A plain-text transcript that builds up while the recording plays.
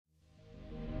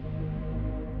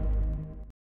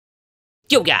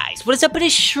Yo guys, what is up? It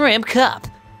is Shrimp Cup.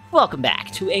 Welcome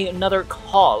back to another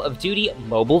Call of Duty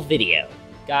mobile video.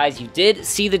 Guys, you did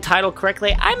see the title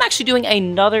correctly. I'm actually doing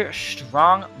another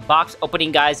strong box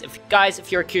opening, guys.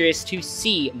 If you're curious to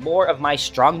see more of my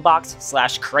strong box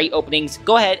 / crate openings,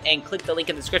 go ahead and click the link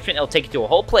in the description. It'll take you to a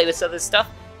whole playlist of this stuff.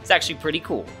 It's actually pretty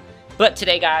cool. But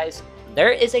today, guys,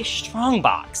 there is a strong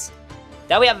box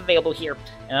that we have available here,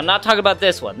 and I'm not talking about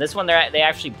this one. This one they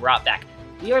actually brought back.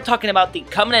 We are talking about the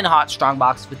coming in hot strong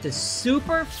box with the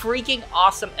super freaking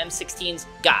awesome M16s.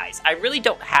 Guys, I really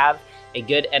don't have a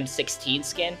good M16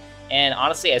 skin, and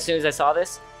honestly, as soon as I saw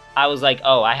this, I was like,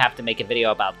 oh, I have to make a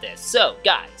video about this. So,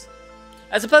 guys,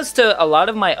 as opposed to a lot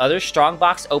of my other strong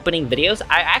box opening videos,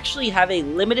 I actually have a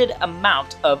limited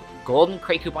amount of golden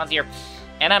crate coupons here,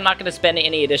 and I'm not going to spend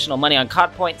any additional money on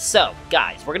COD points. So,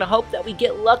 guys, we're going to hope that we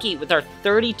get lucky with our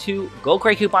 32 gold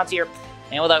crate coupons here.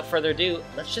 And without further ado,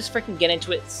 let's just freaking get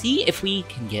into it, see if we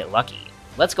can get lucky.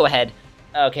 Let's go ahead.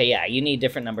 Okay, yeah, you need a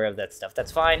different number of that stuff.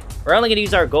 That's fine. We're only going to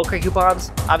use our gold crate coupons.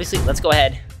 Obviously, let's go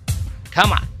ahead.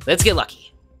 Come on, let's get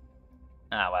lucky.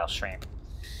 Ah, well, shrimp.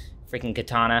 Freaking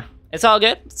katana. It's all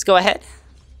good. Let's go ahead.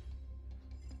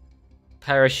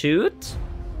 Parachute.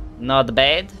 Not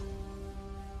bad.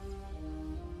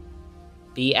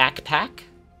 Backpack.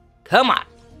 Come on.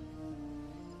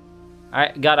 All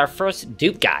right, got our first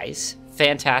dupe, guys.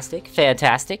 Fantastic,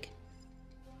 fantastic.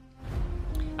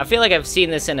 I feel like I've seen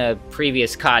this in a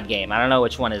previous COD game. I don't know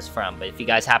which one it's from, but if you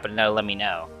guys happen to know, let me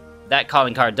know. That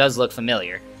calling card does look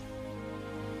familiar.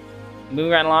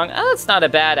 Moving right along. Oh, it's not a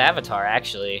bad avatar,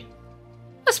 actually.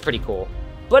 That's pretty cool.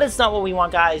 But it's not what we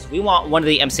want, guys. We want one of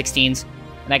the M16s.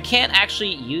 And I can't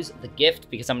actually use the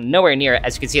gift because I'm nowhere near it,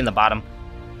 as you can see in the bottom.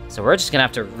 So we're just going to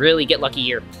have to really get lucky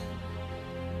here.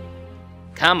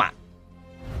 Come on.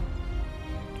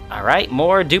 Alright,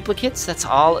 more duplicates. That's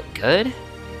all good.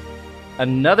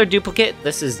 Another duplicate.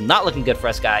 This is not looking good for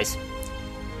us, guys.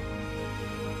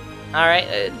 Alright,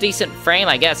 a decent frame,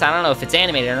 I guess. I don't know if it's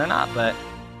animated or not, but...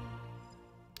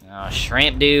 Oh,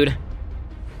 shrimp, dude.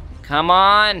 Come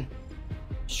on.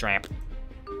 Shrimp.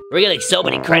 We're getting so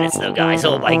many credits, though, guys.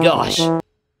 Oh, my gosh.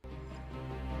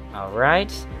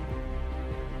 Alright.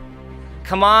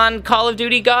 Come on, Call of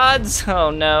Duty gods. Oh,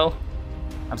 no.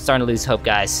 I'm starting to lose hope,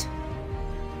 guys.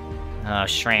 Oh,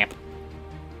 shrimp.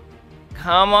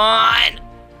 Come on!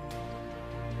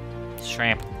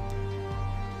 Shrimp.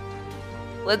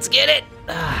 Let's get it!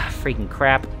 Ah, freaking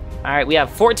crap. Alright, we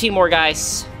have 14 more,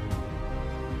 guys.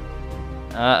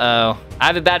 Uh-oh. I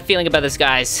have a bad feeling about this,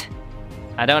 guys.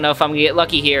 I don't know if I'm gonna get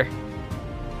lucky here.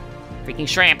 Freaking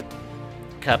shrimp.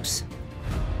 Cups.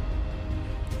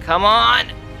 Come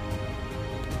on!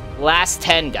 Last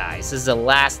 10, guys. This is the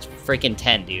last freaking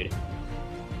 10, dude.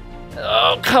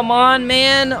 Oh, come on,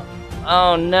 man.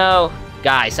 Oh, no.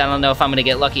 Guys, I don't know if I'm going to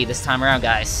get lucky this time around,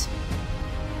 guys.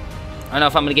 I don't know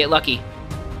if I'm going to get lucky.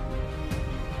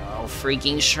 Oh,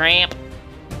 freaking shrimp.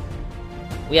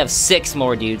 We have 6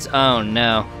 more dudes. Oh,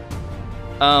 no.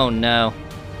 Oh, no.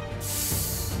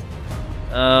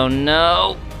 Oh,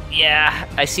 no. Yeah,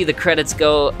 I see the credits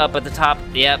go up at the top.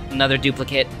 Yep, another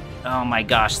duplicate. Oh, my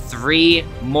gosh. 3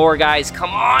 more, guys. Come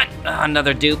on. Oh,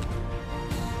 another dupe.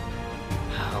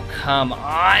 Come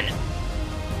on!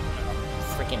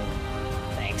 Freaking...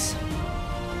 Thanks.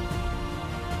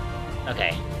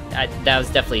 Okay, that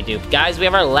was definitely a dupe. Guys, we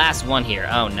have our last one here.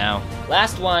 Oh, no.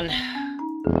 Last one.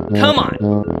 Come on!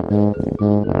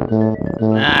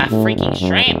 Ah, freaking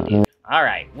shrimp, dude.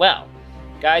 Alright, well.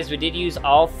 Guys, we did use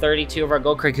all 32 of our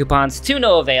gold crate coupons to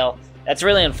no avail. That's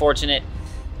really unfortunate,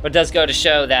 but it does go to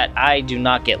show that I do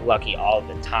not get lucky all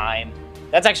the time.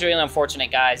 That's actually really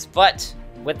unfortunate, guys, but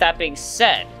with that being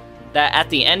said, that at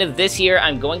the end of this year,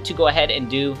 I'm going to go ahead and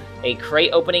do a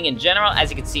crate opening in general. As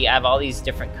you can see, I have all these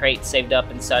different crates saved up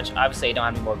and such. Obviously, I don't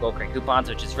have any more gold crate coupons,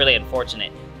 which is really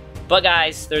unfortunate. But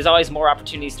guys, there's always more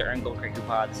opportunities to earn gold crate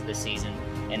coupons this season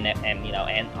and you know,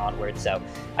 and onward. So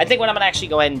I think what I'm gonna actually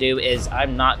go ahead and do is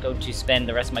I'm not going to spend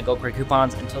the rest of my gold crate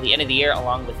coupons until the end of the year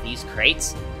along with these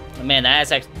crates. But man,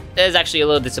 that is actually a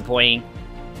little disappointing.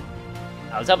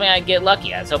 I was hoping I'd get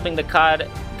lucky. I was hoping the COD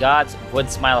gods would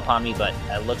smile upon me, but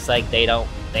it looks like they don't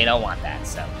want that,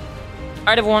 so.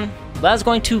 Alright everyone, that's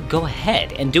going to go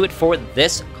ahead and do it for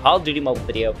this Call of Duty mobile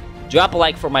video. Drop a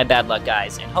like for my bad luck,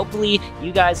 guys, and hopefully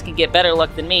you guys can get better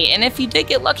luck than me. And if you did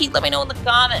get lucky, let me know in the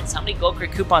comments. How many gold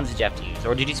crate coupons did you have to use,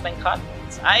 or did you spend COD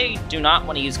points? I do not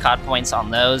want to use COD points on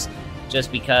those,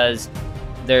 just because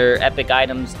they're epic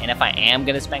items, and if I am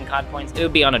going to spend COD points, it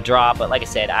would be on a draw, but like I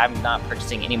said, I'm not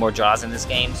purchasing any more draws in this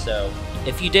game, so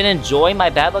if you did enjoy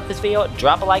my bad luck this video,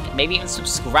 drop a like, maybe even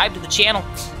subscribe to the channel.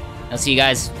 I'll see you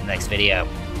guys in the next video.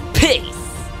 Peace!